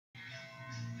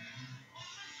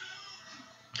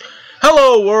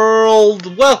Hello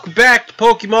world! Welcome back to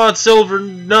Pokemon Silver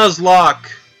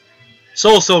Nuzlocke.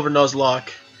 SoulSilver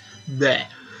Nuzlocke. Bleh.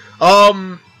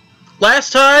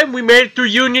 Last time we made it through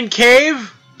Union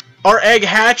Cave. Our egg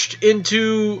hatched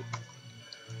into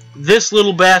this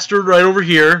little bastard right over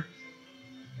here.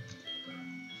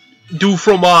 Du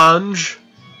Fromage.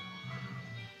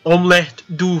 Omelette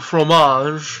Du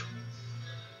Fromage.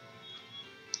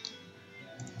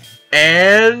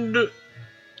 And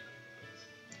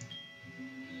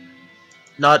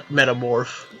not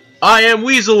Metamorph. I am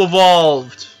Weasel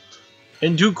evolved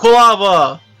into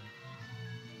Kolava.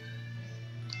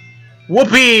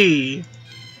 Whoopee!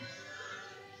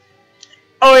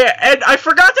 Oh yeah, and I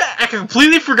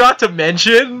completely forgot to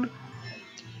mention,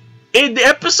 in the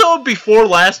episode before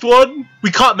last one,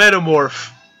 we caught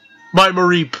Metamorph. My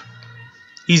Mareep.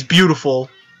 He's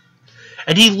beautiful.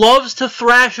 And he loves to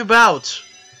thrash about,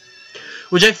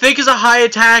 which I think is a high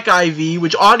attack IV,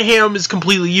 which on him is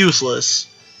completely useless.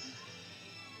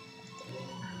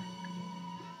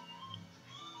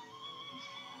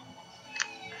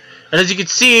 And as you can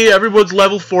see, everyone's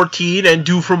level 14, and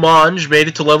Du Fromage made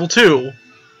it to level 2.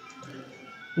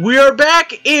 We are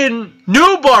back in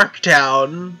New Bark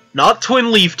Town, not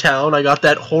Twin Leaf Town. I got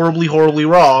that horribly, horribly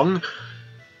wrong.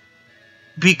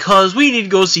 Because we need to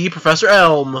go see Professor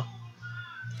Elm.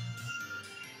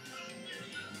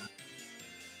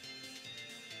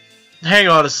 Hang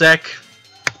on a sec.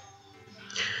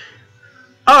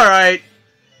 Alright.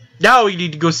 Now we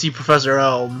need to go see Professor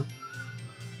Elm.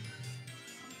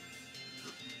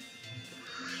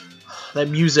 That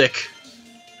music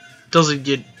doesn't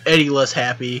get any less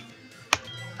happy.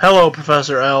 Hello,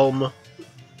 Professor Elm.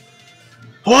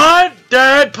 What?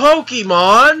 That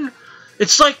Pokemon?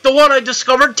 It's like the one I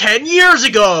discovered 10 years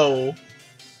ago!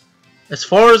 As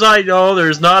far as I know,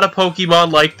 there's not a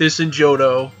Pokemon like this in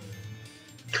Johto.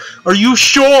 Are you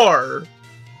sure?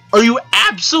 Are you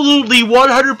absolutely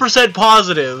 100%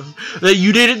 positive that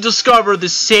you didn't discover the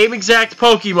same exact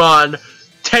Pokemon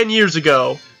 10 years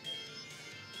ago?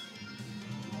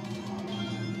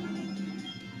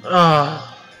 I'm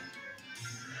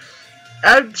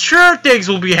sure things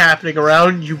will be happening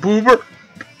around you, Boober.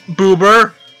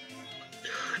 Boober.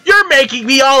 You're making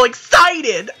me all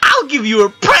excited! I'll give you a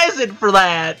present for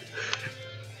that!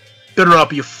 Better not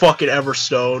be a fucking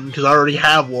Everstone, because I already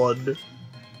have one.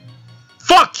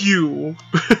 Fuck you!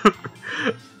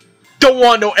 Don't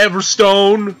want no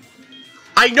Everstone!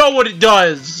 I know what it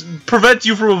does! Prevents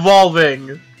you from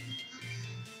evolving.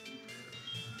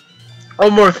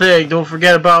 One more thing, don't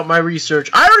forget about my research.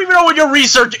 I don't even know what your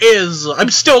research is! I'm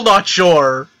still not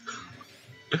sure.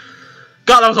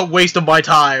 God, that was a waste of my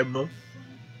time.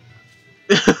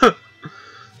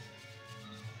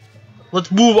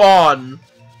 Let's move on.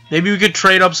 Maybe we could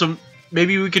trade up some...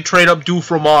 Maybe we could trade up Du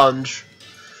Fromage.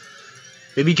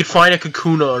 Maybe you could find a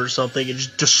Kakuna or something and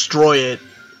just destroy it.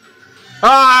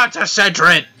 Ah, it's a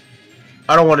Centret!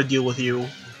 I don't want to deal with you.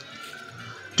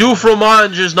 Du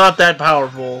Fromage is not that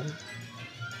powerful.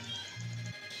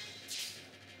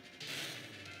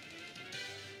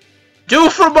 Du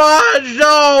Fromage,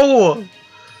 no!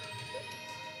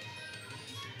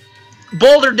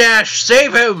 Boulder Dash,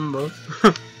 save him!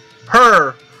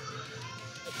 Her.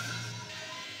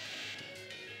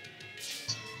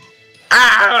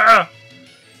 Ah!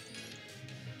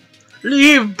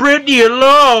 Leave Brittany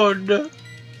alone!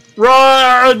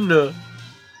 Run!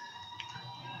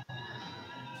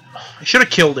 I should have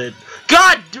killed it.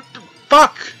 God!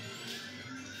 Fuck!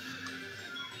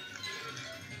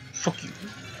 Fuck you.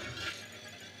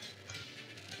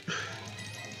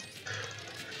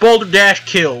 Boulder Dash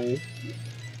kill.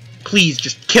 Please,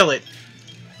 just kill it.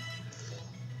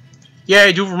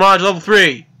 Yay, Du Fromage level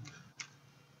 3.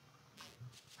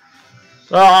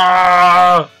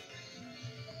 Ah!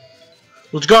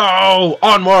 Let's go!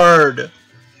 Onward!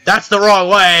 That's the wrong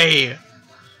way! I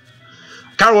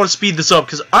kinda want to speed this up,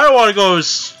 because I don't want to go...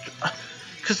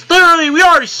 Because literally, we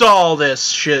already saw all this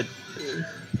shit.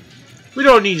 We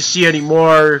don't need to see any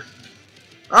more.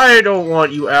 I don't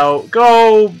want you out.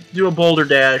 Go do a Boulder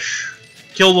Dash.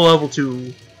 Kill the level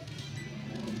 2.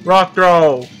 Rock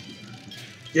Throw.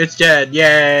 It's dead.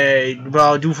 Yay!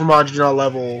 Well, Du Fromage is not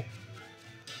level.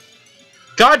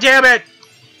 God damn it!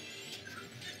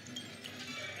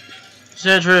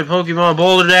 Centret, Pokemon,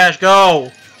 Boulder Dash,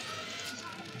 go!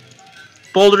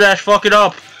 Boulder Dash, fuck it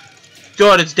up!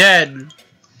 Good, it's dead.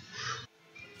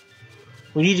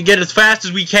 We need to get as fast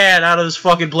as we can out of this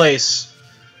fucking place.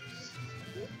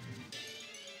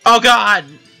 Oh god!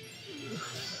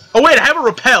 Oh wait, I have a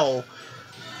repel!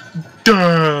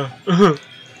 Duh!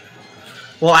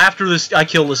 Well, after this, I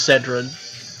kill the Cedron.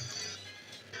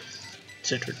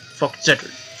 centered. Fucking centered.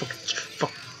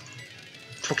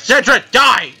 Fucking centered!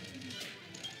 Die!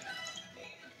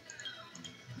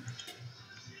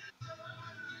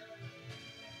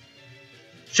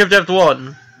 Shift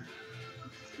F1.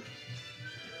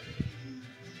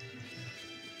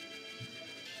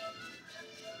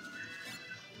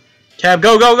 Tab,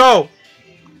 go, go, go!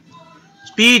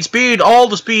 Speed, speed, all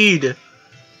the speed!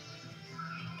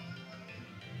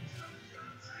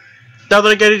 Now that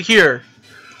I get it here.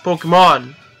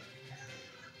 Pokemon.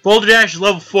 Boulder Dash is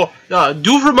level 4.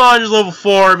 Du Fromage is level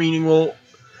 4, meaning we'll...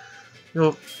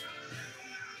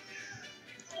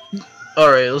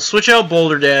 Alright, let's switch out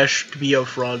Boulder Dash to be up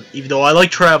front, even though I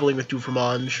like traveling with Du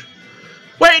Fromage.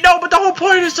 Wait, no, but the whole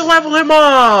point is to level him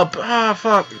up! Ah,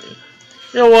 fuck.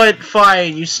 You know what?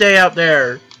 Fine, you stay out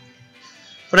there.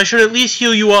 But I should at least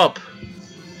heal you up.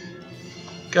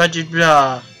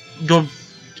 Gotcha,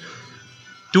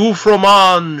 Du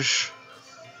Fromage.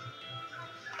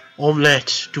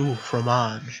 Omelette Du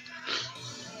Fromage.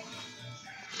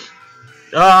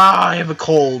 Ah, I have a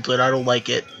cold and I don't like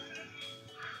it.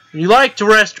 You like to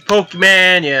rest your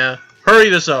Pokemon, yeah. Hurry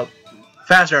this up.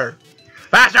 Faster.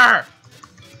 Faster!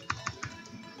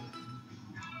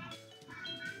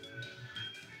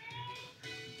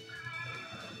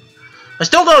 I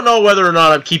still don't know whether or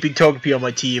not I'm keeping Togepi on my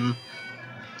team.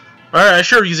 Alright, I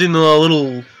sure he's in the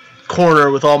little corner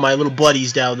with all my little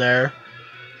buddies down there.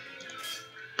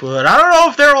 But I don't know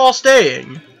if they're all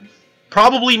staying.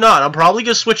 Probably not. I'm probably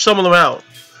gonna switch some of them out.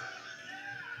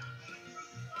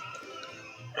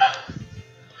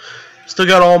 Still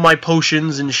got all my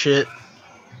potions and shit,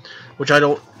 which I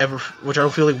don't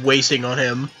feel like wasting on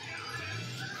him.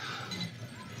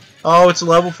 Oh, it's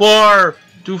level 4.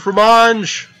 Du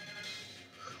Fromage.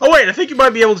 Oh wait, I think you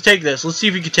might be able to take this. Let's see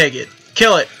if you can take it.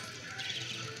 Kill it.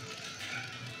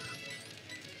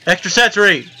 Extra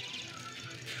sensory.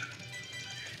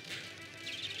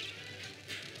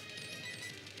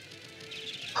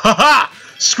 Haha!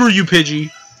 Screw you, Pidgey.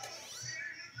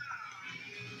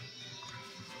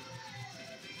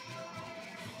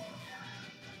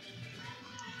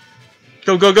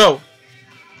 Go, go, go.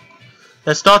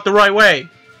 That's not the right way.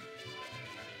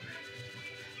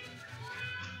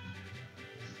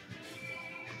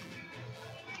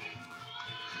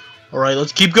 Alright,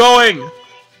 let's keep going.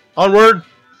 Onward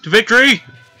to victory.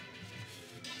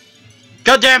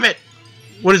 God damn it.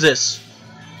 What is this?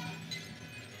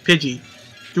 Pidgey.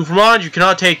 Du Fromage, you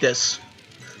cannot take this.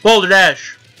 Boulder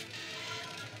Dash.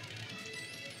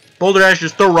 Boulder Dash,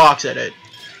 just throw rocks at it.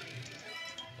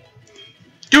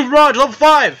 Du Fromage, level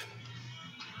 5!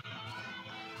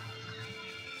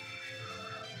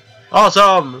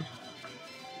 Awesome!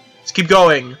 Let's keep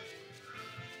going.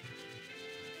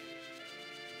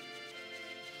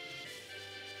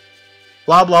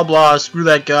 Blah blah blah, screw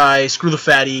that guy, screw the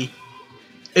fatty.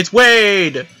 It's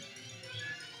Wade!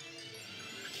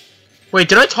 Wait,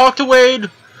 did I talk to Wade?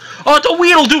 Oh, it's a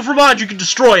Weedle, Du Fromage, you can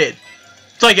destroy it!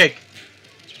 Psychic!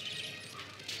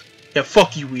 Yeah,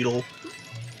 fuck you, Weedle.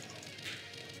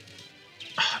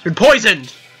 Been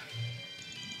poisoned!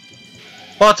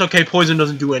 Well, that's okay, poison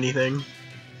doesn't do anything.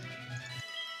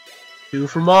 Du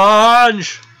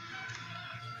Fromage!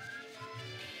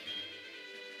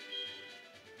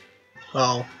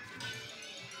 Oh.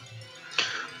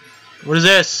 What is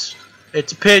this?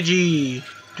 It's a Pidgey!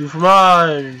 Du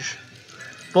Fromage!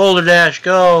 Boulder Dash,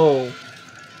 go!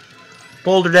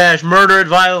 Boulder Dash, murder it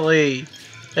violently!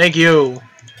 Thank you!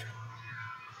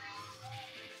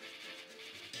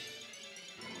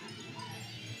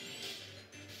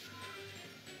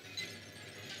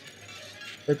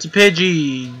 It's a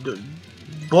Pidgey!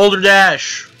 Boulder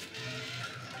Dash!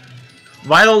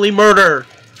 Violently murder!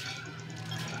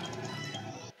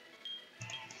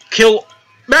 Kill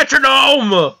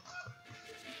Metronome!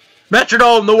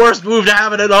 Metronome, the worst move to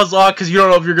have in a Nuzlocke because you don't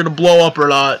know if you're gonna blow up or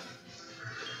not.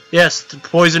 Yes, the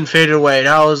poison faded away.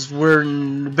 Now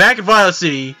we're back in Violet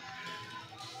City.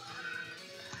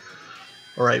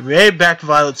 Alright, we made it back to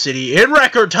Violet City in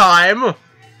record time! Let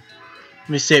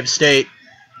me save state.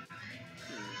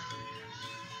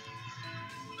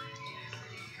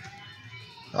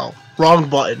 Oh, wrong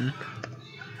button.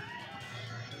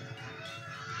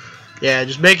 Yeah,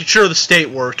 just making sure the state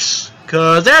works.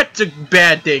 Cause that's a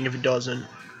bad thing if it doesn't.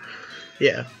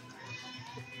 Yeah.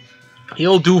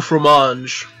 He'll do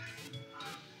Fromange.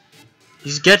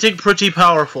 He's getting pretty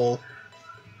powerful.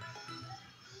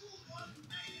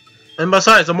 And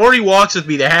besides, the more he walks with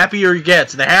me, the happier he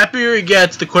gets. And the happier he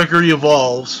gets, the quicker he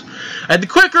evolves. And the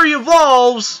quicker he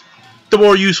evolves, the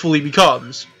more useful he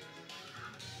becomes.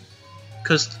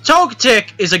 Cause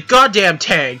Togetic is a goddamn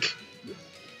tank.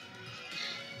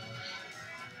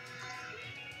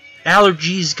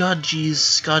 Allergies, God,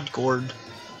 jeez, God, Gord.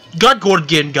 God,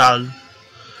 Gordgin, God.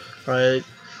 Alright.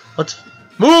 Let's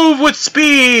move with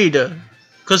speed!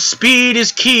 Because speed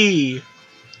is key.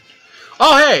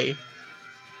 Oh, hey!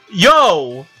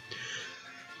 Yo!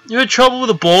 You had trouble with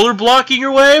a boulder blocking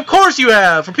your way? Of course you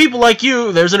have! For people like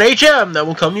you, there's an HM that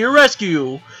will come to your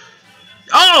rescue.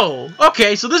 Oh!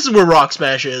 Okay, so this is where Rock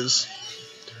Smash is.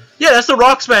 Yeah, that's the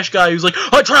Rock Smash guy who's like,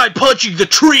 I tried punching the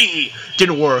tree!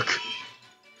 Didn't work.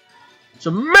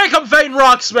 So make him feign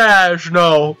Rock Smash!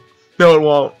 No. No, it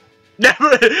won't.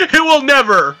 Never! It will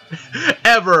never!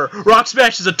 Ever! Rock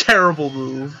Smash is a terrible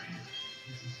move.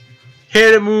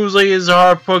 Hidden moves like his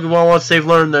hard Pokemon once they've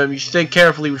learned them. You should think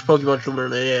carefully which Pokemon should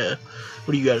learn them. Yeah.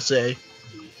 What do you gotta say?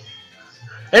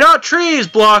 And our tree is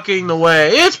blocking the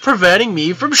way. It's preventing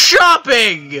me from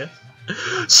shopping!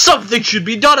 Something should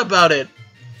be done about it.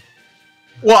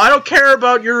 Well, I don't care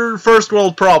about your first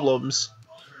world problems.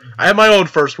 I have my own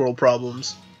first world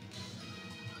problems.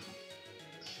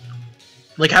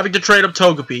 Like having to trade up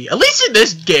Togepi. At least in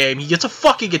this game, he gets a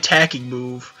fucking attacking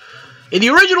move. In the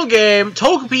original game,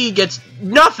 Togepi gets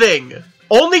nothing.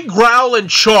 Only Growl and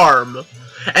Charm.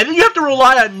 And then you have to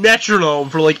rely on Metronome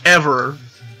for like ever.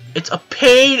 It's a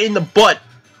pain in the butt.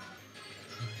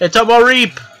 It's a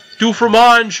Mareep. Du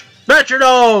Fromage.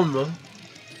 Metronome.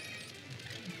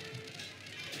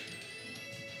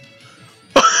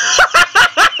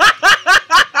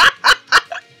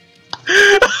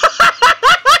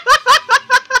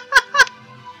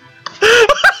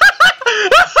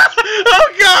 Oh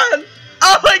god!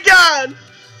 Oh my god!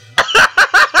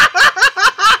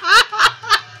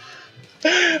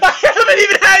 I haven't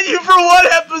even had you for one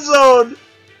episode!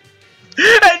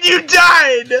 And you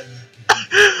died!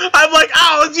 I'm like,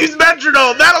 oh, let's use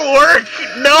Metronome, that'll work!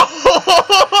 No!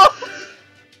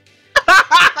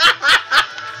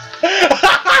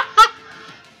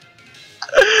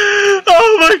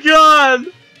 Oh my god!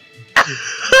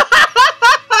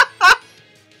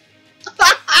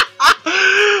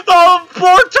 Oh,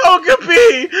 poor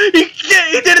Togepi!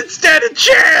 He didn't stand a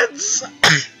chance!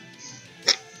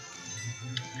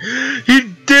 He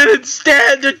didn't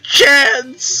stand a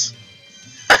chance!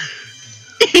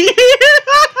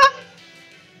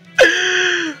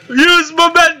 Use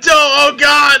Memento! Oh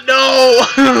god, no!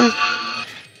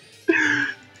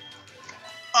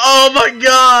 Oh my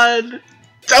god!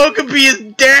 Togepi is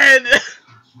dead!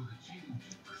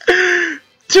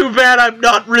 Too bad I'm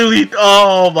not really...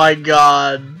 Oh my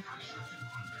god.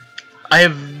 I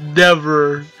have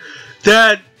never...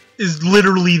 That is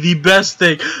literally the best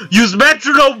thing. Use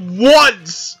Metronome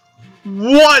once!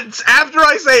 Once! After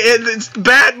I say it, it's a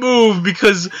bad move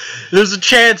because there's a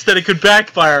chance that it could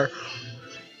backfire.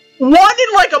 1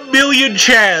 in like a million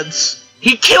chance.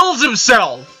 He kills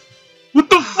himself. What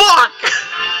the fuck?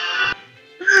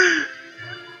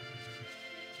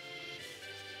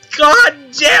 God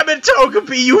damn it,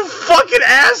 Togepi, you fucking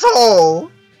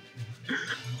asshole!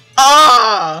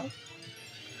 Ah!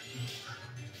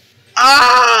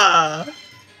 Ah!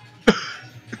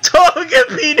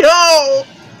 Togepi, no!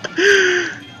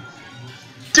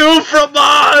 Du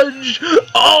Fromage!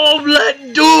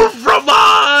 Omelette Du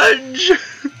Fromage!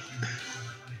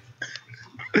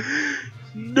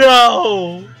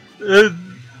 No!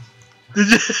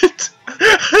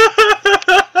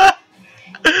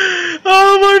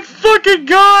 Oh my fucking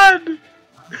god!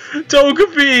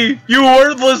 Togepi, you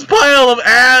worthless pile of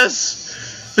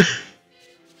ass!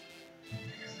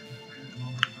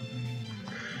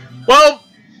 Well,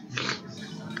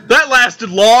 that lasted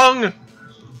long.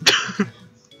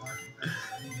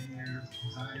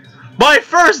 My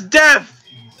first death!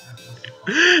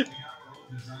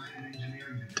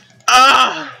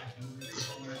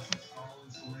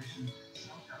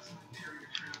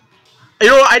 You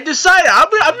know, I decided I'm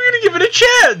gonna give it a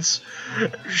chance.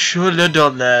 Should have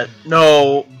done that.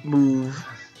 No, move.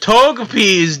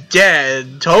 Togepi is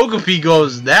dead. Togepi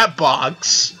goes in that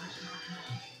box.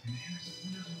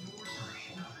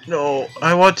 No,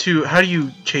 I want to. How do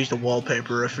you change the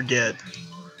wallpaper? I forget.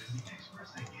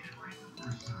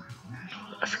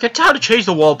 I forget how to change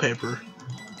the wallpaper.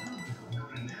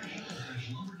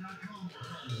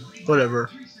 Whatever.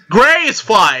 Gray is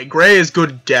fine. Gray is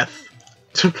good death.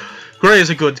 Gray is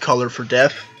a good color for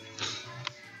death.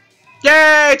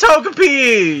 Yay,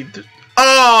 Togepi!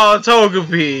 Oh,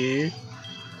 Togepi.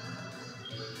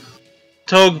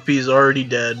 Togepi's already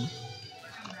dead.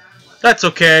 That's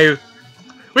okay.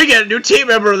 We get a new team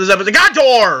member in this episode. God,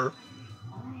 door!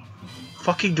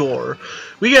 Fucking door.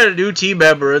 We get a new team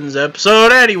member in this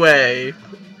episode anyway.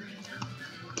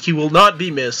 He will not be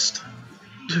missed.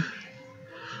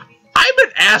 I'm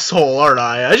an asshole, aren't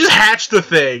I? I just hatched the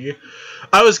thing.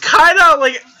 I was kind of,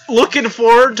 like, looking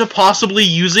forward to possibly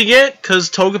using it, because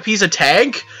Togepi's a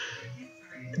tank,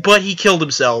 but he killed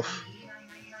himself.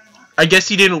 I guess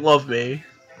he didn't love me.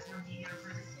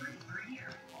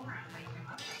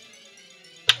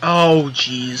 Oh,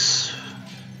 jeez.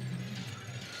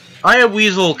 I am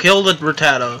Weasel, killed the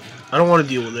Rattata. I don't want to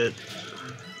deal with it.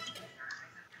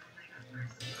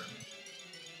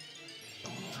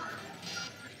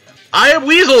 I am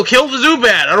Weasel, killed the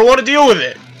Zubat. I don't want to deal with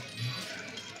it.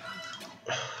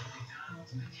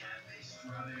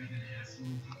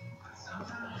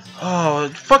 Oh,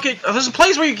 fuck it. There's a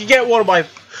place where you can get one of my,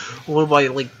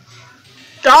 like...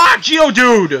 Ah,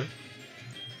 Geodude!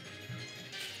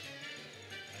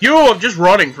 You, I'm just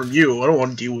running from you. I don't want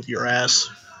to deal with your ass.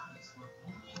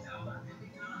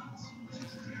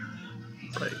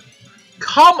 Right.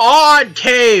 Come on,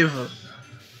 Cave!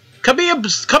 Cut me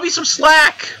some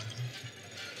slack!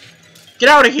 Get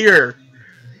out of here!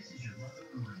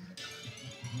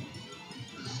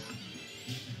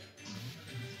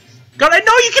 God, I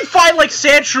know you can find, like,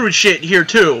 Sandshrew and shit here,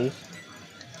 too.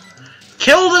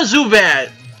 Kill the Zubat!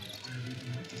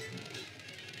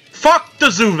 Fuck the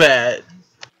Zubat!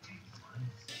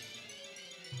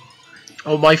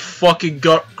 Oh my fucking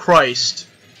gut Christ.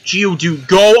 Geodude,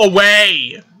 go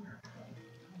away!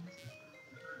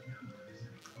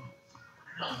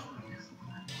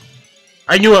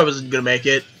 I knew I wasn't gonna make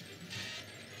it.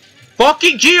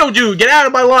 Fucking Geodude, get out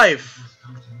of my life!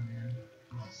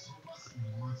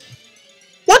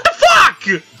 What the fuck?!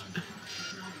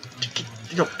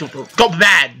 Go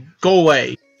bad! Go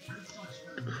away.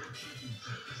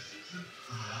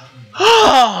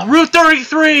 Route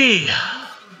 33!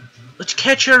 Let's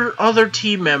catch our other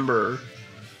team member.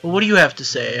 Well, what do you have to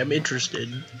say? I'm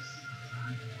interested.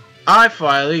 I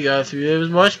finally got through. It was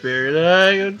much bigger than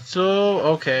I could, so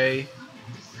okay.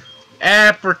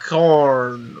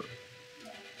 Apricorn.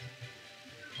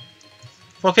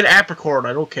 Fucking Apricorn,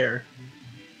 I don't care.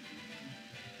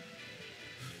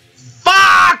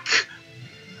 Fuck!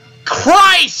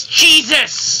 Christ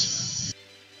Jesus!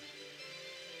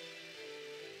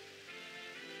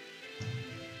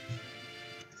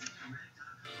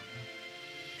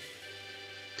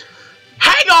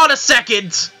 Hang on a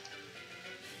second!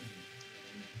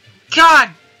 God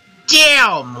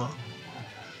damn!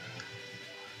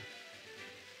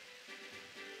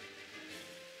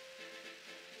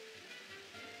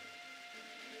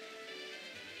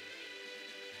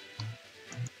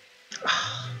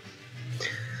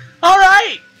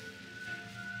 Alright!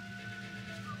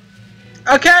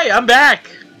 Okay, I'm back.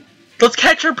 Let's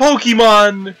catch our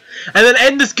Pokemon and then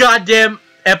end this goddamn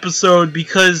episode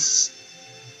because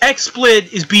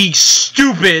XSplit is being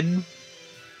stupid.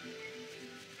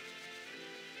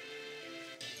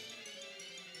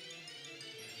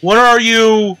 What are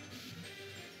you?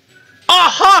 A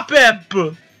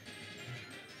Hoppip!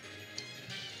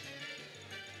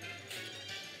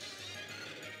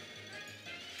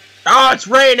 Oh, it's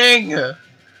raining!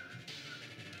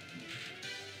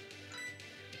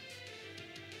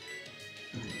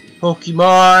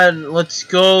 Pokemon, let's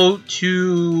go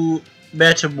to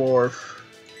Metamorph.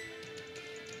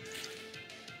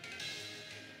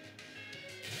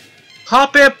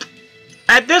 Hoppip,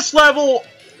 at this level,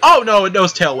 oh no, it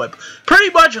knows Tail Whip. Pretty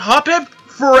much, Hoppip,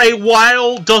 for a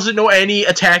while, doesn't know any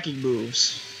attacking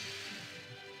moves.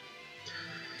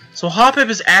 So Hoppip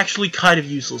is actually kind of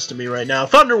useless to me right now.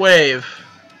 Thunder Wave!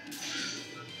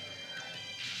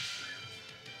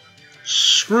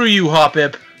 Screw you,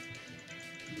 Hoppip.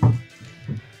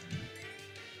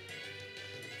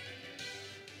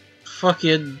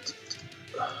 Fucking...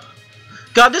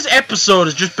 God, this episode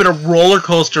has just been a roller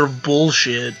coaster of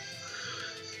bullshit.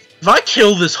 If I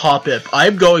kill this Hoppip,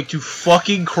 I'm going to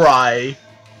fucking cry.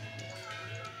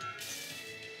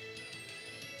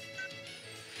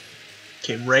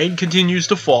 Okay, rain continues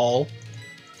to fall.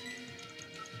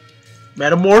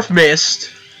 Metamorph missed.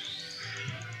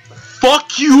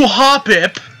 Fuck you,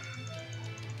 Hoppip!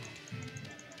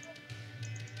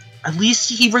 At least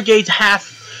he regains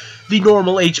half the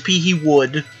normal HP he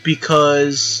would,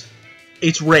 because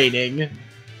it's raining.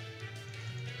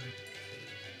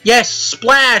 Yes,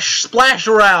 splash! Splash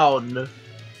around!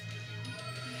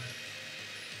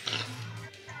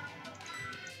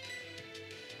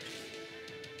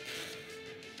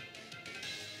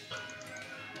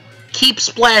 Keep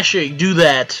splashing. Do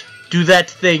that. Do that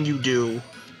thing you do.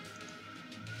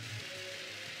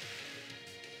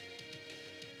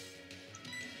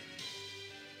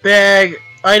 Bag.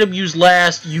 Item used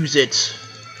last. Use it.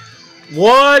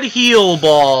 One heal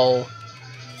ball.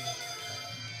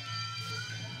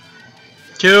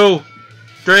 2,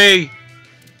 3.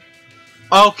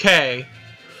 Okay.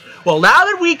 Well, now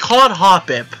that we caught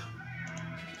Hoppip,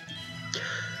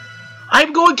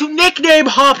 I'm going to nickname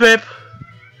Hoppip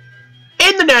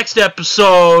in the next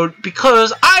episode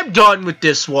because I'm done with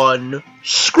this one.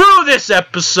 Screw this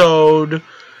episode.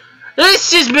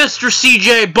 This is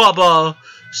MrCJBubba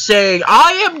saying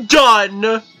I am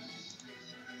done.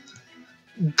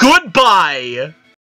 Goodbye.